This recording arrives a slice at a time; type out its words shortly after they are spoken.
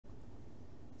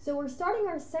So we're starting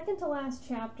our second to last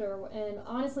chapter, and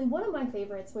honestly one of my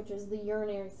favorites, which is the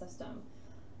urinary system.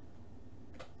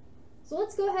 So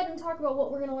let's go ahead and talk about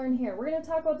what we're going to learn here. We're going to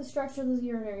talk about the structure of the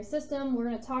urinary system. We're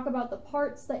going to talk about the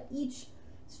parts that each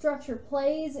structure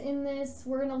plays in this.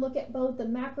 We're going to look at both the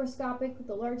macroscopic,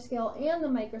 the large scale, and the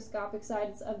microscopic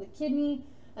sides of the kidney,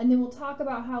 and then we'll talk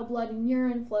about how blood and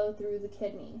urine flow through the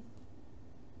kidney.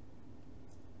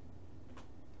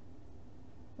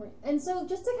 And so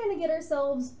just to kind of get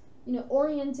ourselves,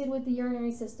 oriented with the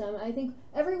urinary system, I think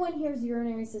everyone hears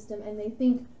urinary system and they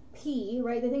think pee,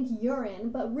 right? They think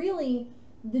urine, but really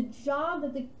the job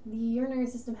that the urinary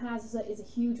system has is a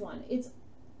huge one. It's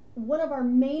one of our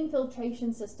main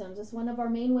filtration systems. It's one of our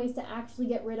main ways to actually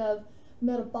get rid of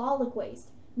metabolic waste,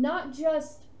 not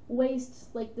just waste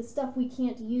like the stuff we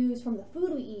can't use from the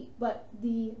food we eat, but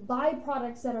the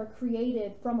byproducts that are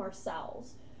created from our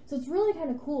cells. So it's really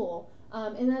kind of cool.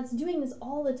 And that's doing this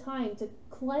all the time to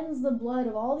cleanse the blood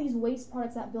of all these waste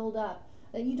products that build up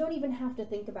that you don't even have to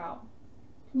think about.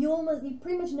 You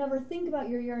pretty much never think about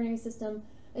your urinary system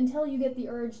until you get the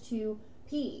urge to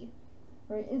pee,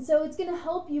 right? And so it's going to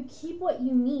help you keep what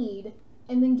you need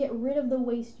and then get rid of the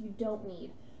waste you don't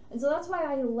need. And so that's why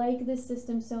I like this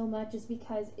system so much, is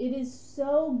because it is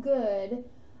so good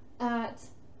at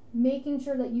making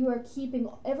sure that you are keeping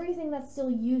everything that's still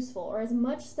useful, or as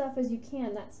much stuff as you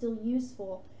can that's still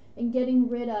useful, and getting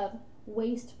rid of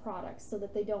waste products so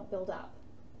that they don't build up.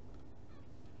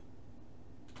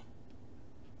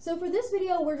 So for this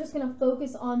video, we're just going to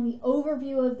focus on the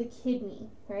overview of the kidney,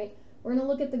 right? We're going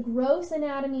to look at the gross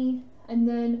anatomy, and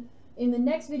then in the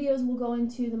next videos we'll go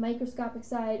into the microscopic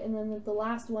side, and then the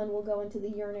last one we'll go into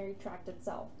the urinary tract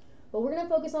itself. But we're going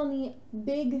to focus on the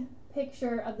big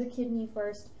picture of the kidney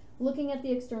first, looking at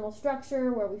the external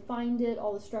structure, where we find it,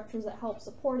 all the structures that help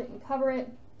support it and cover it.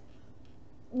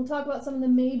 We'll talk about some of the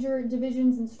major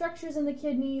divisions and structures in the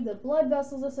kidney, the blood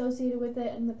vessels associated with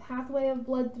it, and the pathway of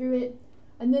blood through it.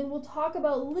 And then we'll talk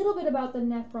about a little bit about the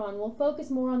nephron. We'll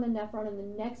focus more on the nephron in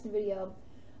the next video.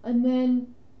 And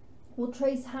then we'll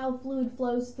trace how fluid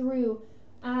flows through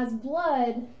as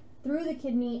blood through the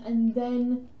kidney and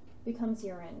then becomes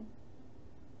urine.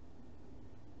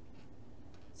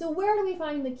 So where do we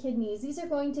find the kidneys? These are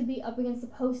going to be up against the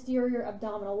posterior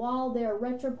abdominal wall. They are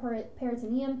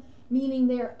retroperitoneum, meaning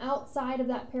they are outside of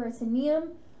that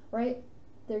peritoneum, right?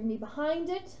 They're going to be behind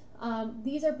it.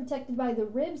 These are protected by the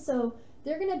ribs, so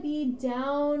they're going to be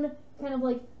down kind of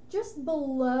like just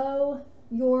below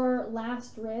your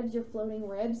last ribs, your floating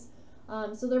ribs.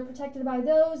 So they're protected by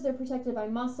those, they're protected by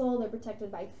muscle, they're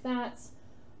protected by fats,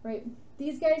 right?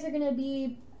 These guys are going to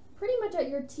be pretty much at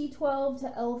your T12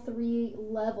 to L3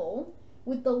 level,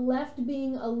 with the left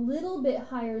being a little bit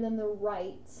higher than the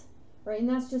right, and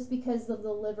that's just because of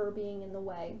the liver being in the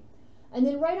way. And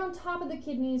then right on top of the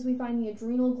kidneys we find the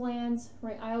adrenal glands,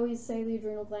 right? I always say the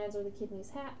adrenal glands are the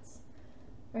kidney's hats,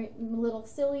 right? A little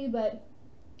silly, but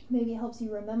maybe it helps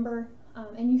you remember.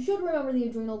 And you should remember the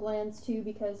adrenal glands too,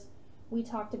 because we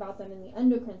talked about them in the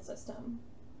endocrine system.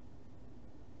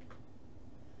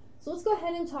 So let's go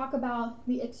ahead and talk about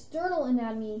the external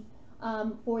anatomy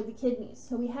for the kidneys.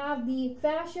 So we have the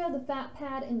fascia, the fat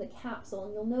pad, and the capsule.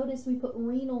 And you'll notice we put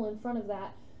renal in front of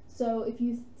that. So if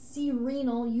you see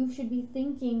renal, you should be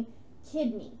thinking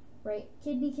kidney, right?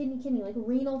 Kidney, kidney, kidney, like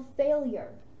renal failure,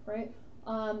 right?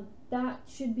 That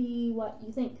should be what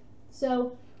you think.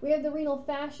 So we have the renal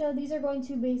fascia. These are going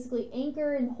to basically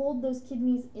anchor and hold those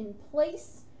kidneys in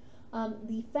place.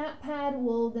 The fat pad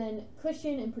will then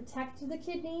cushion and protect the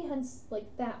kidney, hence like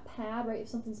fat pad, right? If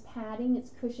something's padding,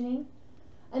 it's cushioning.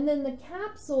 And then the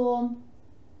capsule,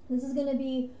 this is going to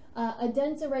be a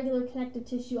dense irregular connective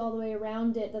tissue all the way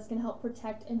around it that's going to help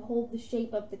protect and hold the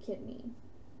shape of the kidney.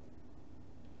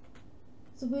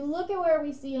 So if we look at where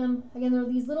we see them, again, they're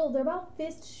these little, they're about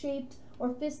fist-shaped,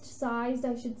 or fist-sized,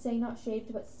 I should say, not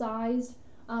shaped, but sized,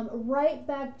 right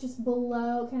back just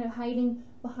below, kind of hiding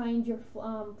behind your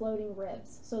floating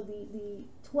ribs. So the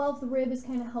 12th rib is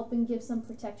kind of helping give some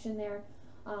protection there.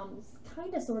 It's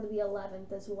kind of sort of the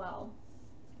 11th as well.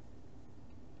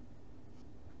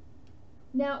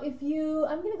 Now, I'm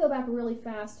going to go back really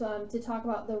fast to talk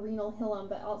about the renal hilum,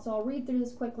 but also I'll read through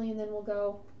this quickly and then we'll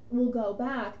go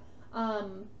back.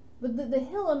 But the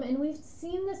hilum, and we've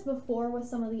seen this before with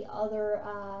some of the other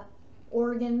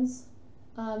organs.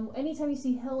 Anytime you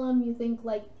see hilum, you think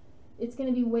like it's going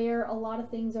to be where a lot of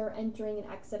things are entering and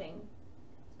exiting.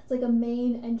 It's like a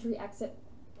main entry-exit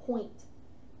point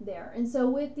there. And so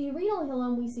with the renal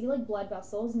hilum, we see like blood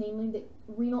vessels, namely the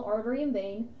renal artery and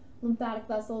vein, lymphatic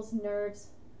vessels, nerves,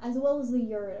 as well as the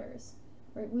ureters.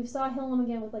 Right? We saw hilum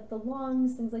again with like the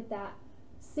lungs, things like that.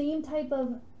 Same type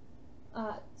of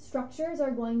structures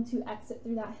are going to exit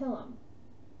through that hilum.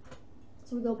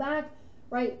 So we go back,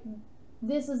 right?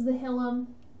 This is the hilum,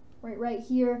 right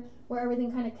here, where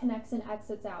everything kind of connects and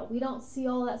exits out. We don't see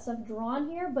all that stuff drawn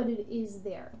here, but it is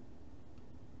there.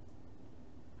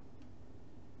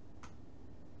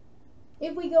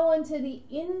 If we go into the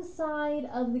inside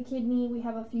of the kidney, we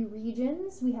have a few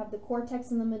regions. We have the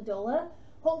cortex and the medulla.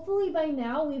 Hopefully by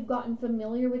now we've gotten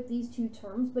familiar with these two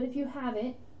terms, but if you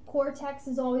haven't, cortex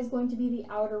is always going to be the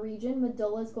outer region,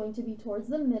 medulla is going to be towards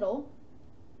the middle.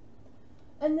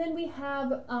 And then we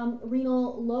have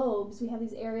renal lobes. We have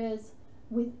these areas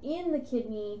within the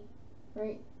kidney,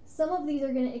 right? Some of these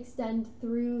are going to extend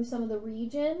through some of the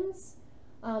regions.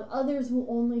 Others will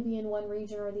only be in one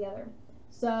region or the other.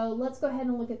 So let's go ahead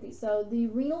and look at these. So the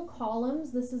renal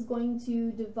columns, this is going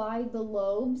to divide the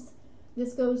lobes.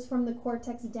 This goes from the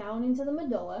cortex down into the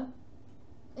medulla.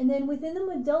 And then within the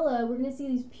medulla, we're going to see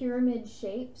these pyramid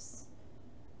shapes,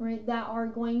 right, that are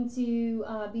going to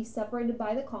be separated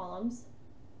by the columns.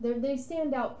 They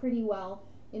stand out pretty well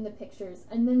in the pictures.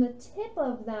 And then the tip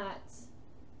of that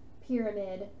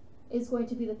pyramid is going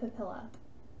to be the papilla.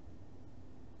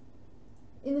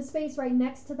 In the space right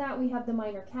next to that, we have the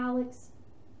minor calyx.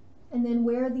 And then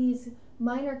where these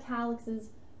minor calyxes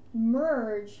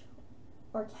merge,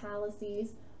 or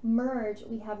calyces merge,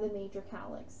 we have the major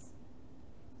calyx.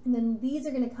 And then these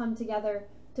are going to come together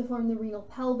to form the renal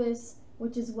pelvis,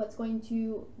 which is what's going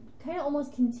to kind of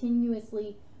almost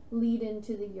continuously lead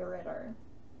into the ureter.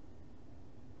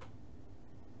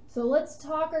 So let's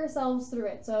talk ourselves through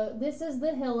it. So this is the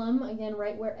hilum, again,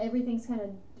 right where everything's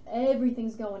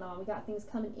going on. We got things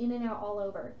coming in and out all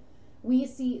over. We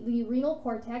see the renal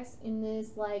cortex in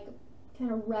this like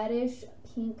kind of reddish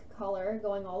pink color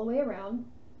going all the way around.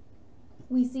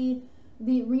 We see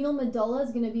the renal medulla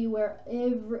is going to be where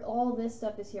all this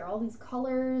stuff is here. All these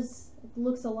colors, it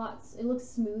looks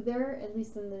smoother, at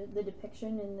least in the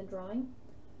depiction in the drawing.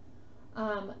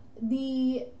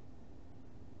 The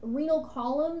renal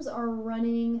columns are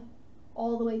running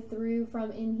all the way through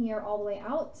from in here all the way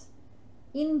out,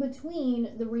 in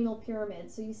between the renal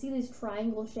pyramids. So you see these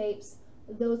triangle shapes,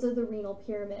 those are the renal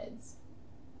pyramids.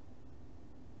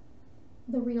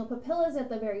 The renal papilla is at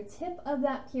the very tip of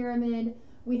that pyramid.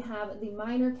 We have the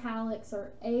minor calyx,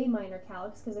 or a minor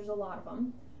calyx, because there's a lot of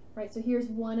them, right? So here's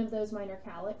one of those minor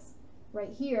calyx. Right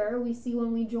here, we see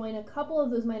when we join a couple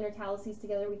of those minor calyces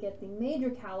together, we get the major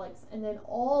calyx, and then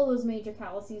all those major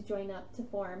calyces join up to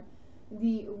form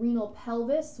the renal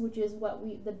pelvis, which is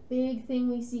the big thing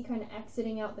we see kind of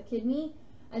exiting out the kidney,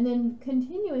 and then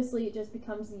continuously it just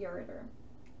becomes the ureter.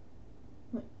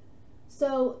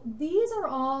 So these are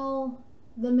all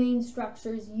the main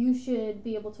structures you should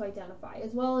be able to identify,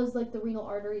 as well as like the renal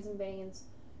arteries and veins,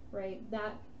 right?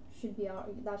 That should be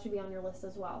on your list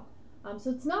as well.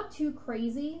 So it's not too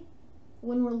crazy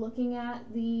when we're looking at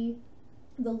the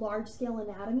large-scale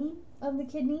anatomy of the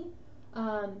kidney.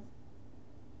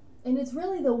 And it's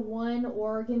really the one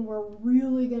organ we're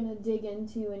really going to dig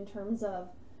into in terms of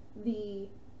the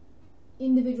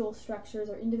individual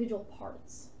structures or individual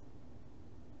parts.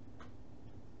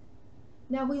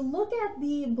 Now, if we look at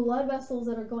the blood vessels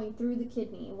that are going through the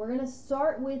kidney, we're going to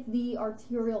start with the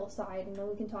arterial side, and then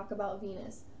we can talk about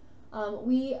venous.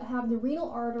 We have the renal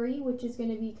artery, which is going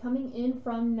to be coming in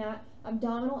from that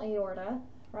abdominal aorta,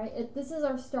 right? This is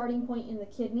our starting point in the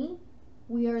kidney.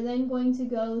 We are then going to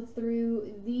go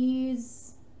through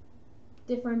these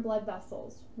different blood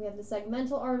vessels. We have the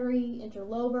segmental artery,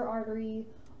 interlobar artery,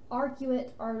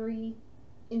 arcuate artery,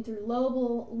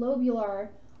 interlobular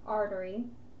artery,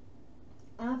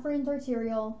 afferent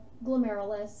arterial,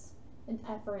 glomerulus, and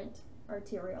efferent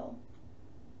arterial.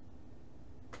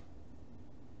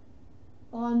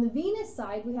 On the venous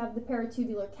side, we have the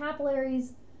peritubular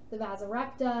capillaries, the vasa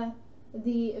recta,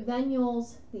 the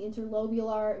venules, the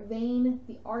interlobular vein,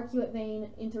 the arcuate vein,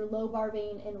 interlobar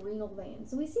vein, and renal vein.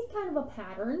 So we see kind of a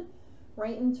pattern,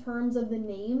 right, in terms of the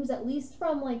names, at least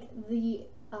from like the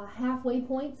halfway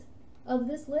point of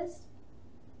this list.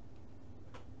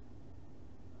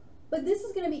 But this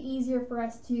is going to be easier for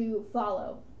us to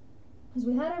follow because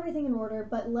we had everything in order,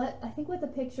 but I think with the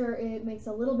picture it makes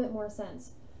a little bit more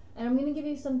sense. And I'm going to give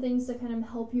you some things to kind of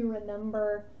help you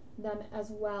remember them as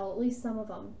well, at least some of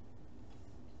them.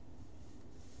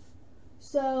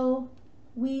 So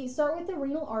we start with the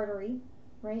renal artery,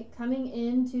 right, coming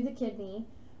into the kidney.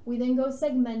 We then go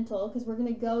segmental because we're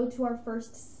going to go to our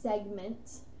first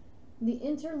segment. The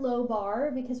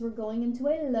interlobar because we're going into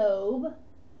a lobe.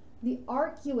 The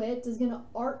arcuate is going to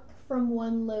arc from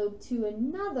one lobe to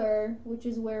another, which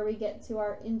is where we get to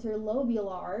our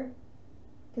interlobular,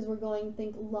 because we're going,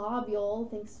 think lobule,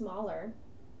 think smaller.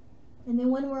 And then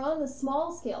when we're on the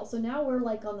small scale, so now we're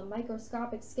like on the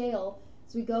microscopic scale,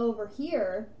 as we go over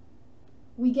here,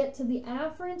 we get to the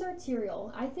afferent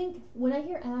arteriole. I think when I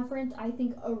hear afferent, I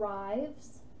think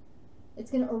arrives.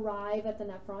 It's going to arrive at the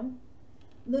nephron.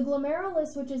 The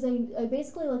glomerulus, which is a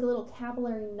basically like a little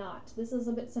capillary knot. This is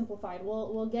a bit simplified.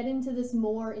 We'll get into this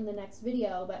more in the next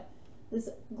video, but this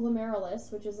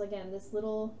glomerulus, which is again this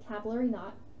little capillary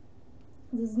knot,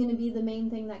 this is going to be the main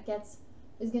thing that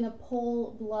is going to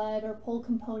pull blood, or pull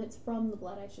components from the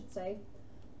blood, I should say.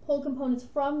 Pull components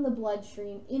from the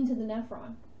bloodstream into the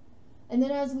nephron. And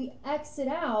then as we exit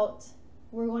out,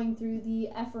 we're going through the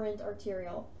efferent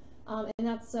arteriole. And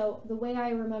that's, so the way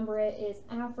I remember it is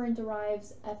afferent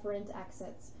arrives, efferent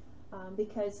exits.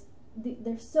 Because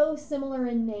they're so similar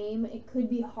in name, it could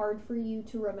be hard for you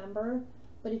to remember.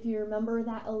 But if you remember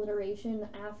that alliteration,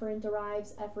 afferent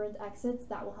arrives, efferent exits,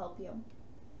 that will help you.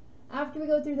 After we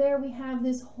go through there, we have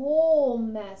this whole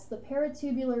mess. The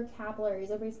paratubular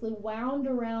capillaries are basically wound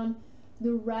around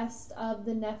the rest of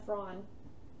the nephron.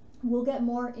 We'll get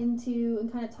more into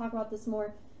and kind of talk about this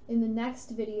more in the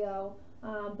next video,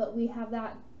 but we have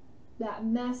that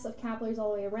mess of capillaries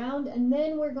all the way around, and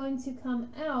then we're going to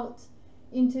come out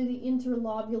into the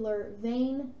interlobular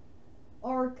vein,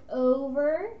 arc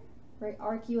over, right,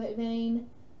 arcuate vein,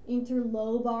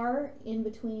 interlobar in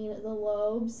between the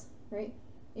lobes, right,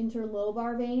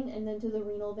 interlobar vein, and then to the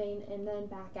renal vein, and then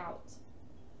back out.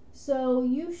 So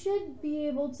you should be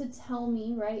able to tell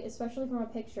me, right, especially from a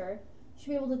picture, you should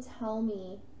be able to tell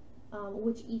me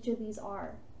which each of these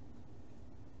are.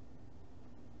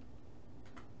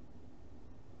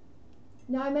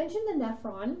 Now I mentioned the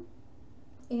nephron,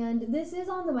 and this is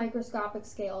on the microscopic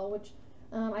scale, which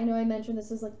I know I mentioned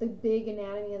this is like the big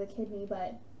anatomy of the kidney,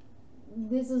 but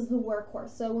this is the workhorse.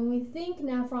 So when we think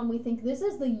nephron, we think this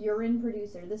is the urine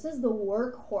producer. This is the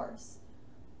workhorse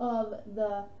of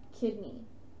the kidney.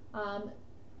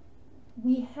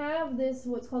 We have this,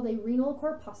 what's called a renal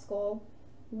corpuscle,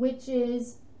 which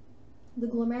is the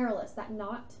glomerulus, that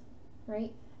knot,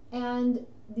 right? And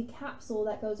the capsule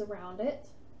that goes around it.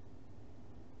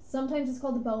 Sometimes it's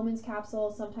called the Bowman's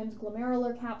capsule, sometimes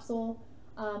glomerular capsule.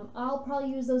 I'll probably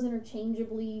use those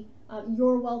interchangeably.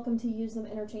 You're welcome to use them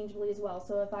interchangeably as well.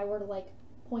 So if I were to like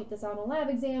point this out on a lab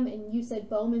exam and you said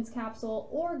Bowman's capsule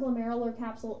or glomerular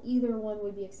capsule, either one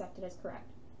would be accepted as correct.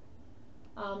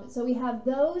 So we have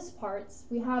those parts.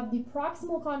 We have the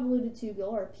proximal convoluted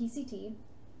tubule, or PCT.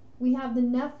 We have the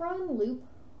nephron loop,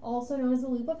 also known as the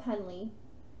loop of Henle.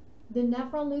 The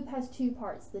nephron loop has two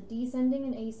parts, the descending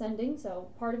and ascending. So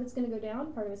part of it's going to go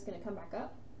down, part of it's going to come back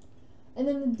up. And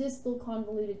then the distal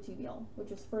convoluted tubule,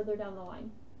 which is further down the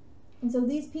line. And so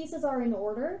these pieces are in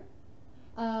order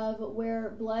of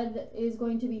where blood is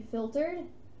going to be filtered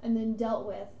and then dealt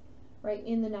with, right,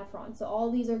 in the nephron. So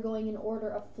all these are going in order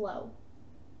of flow.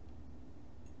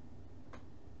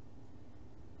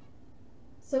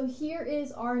 So here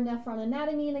is our nephron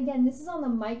anatomy, and again, this is on the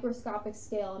microscopic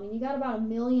scale. I mean, you got about 1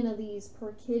 million of these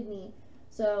per kidney,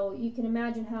 so you can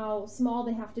imagine how small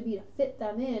they have to be to fit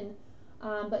them in.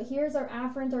 But here's our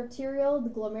afferent arteriole, the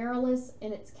glomerulus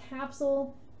and its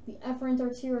capsule, the efferent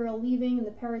arteriole leaving, and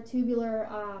the paratubular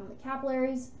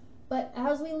capillaries. But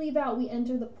as we leave out, we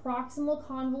enter the proximal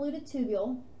convoluted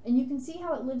tubule, and you can see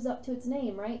how it lives up to its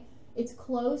name, right? It's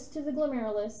close to the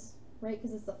glomerulus, right,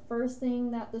 because it's the first thing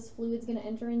that this fluid's going to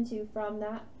enter into from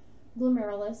that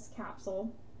glomerulus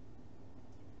capsule.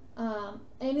 And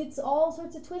it's all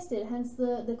sorts of twisted, hence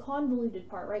the convoluted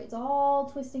part, right? It's all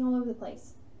twisting all over the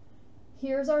place.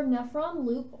 Here's our nephron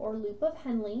loop, or loop of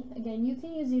Henle. Again, you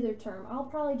can use either term. I'll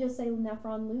probably just say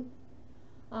nephron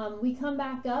loop. We come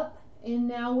back up, and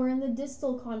now we're in the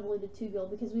distal convoluted tubule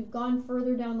because we've gone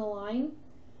further down the line,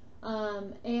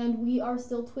 and we are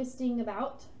still twisting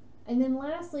about. And then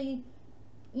lastly,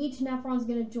 each nephron is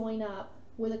going to join up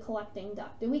with a collecting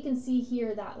duct. And we can see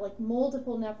here that like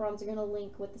multiple nephrons are going to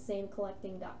link with the same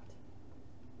collecting duct.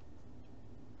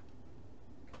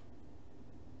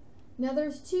 Now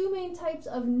there's two main types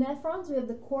of nephrons. We have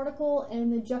the cortical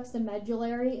and the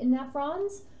juxtamedullary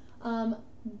nephrons.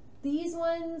 These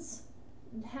ones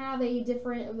have a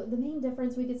different, the main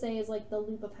difference we could say is like the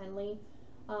loop of Henle,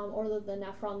 or the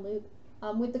nephron loop.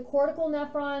 With the cortical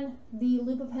nephron, the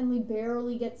loop of Henle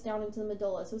barely gets down into the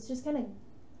medulla, so it's just kind of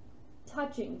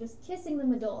touching, just kissing the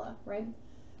medulla, right?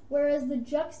 Whereas the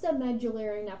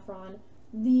juxtamedullary nephron,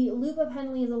 the loop of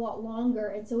Henle is a lot longer,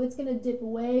 and so it's going to dip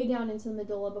way down into the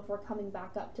medulla before coming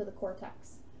back up to the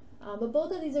cortex. But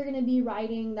both of these are going to be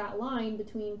riding that line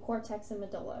between cortex and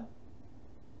medulla.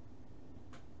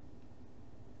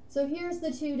 So here's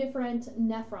the two different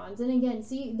nephrons, and again,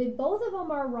 see, both of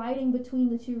them are riding between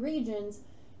the two regions.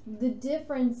 The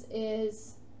difference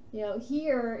is,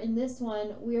 here in this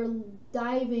one, we're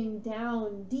diving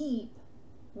down deep,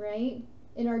 right,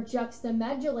 in our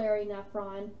juxtamedullary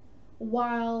nephron,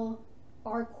 while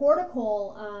our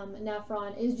cortical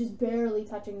nephron is just barely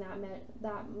touching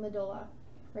that medulla,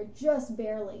 right, just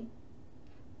barely.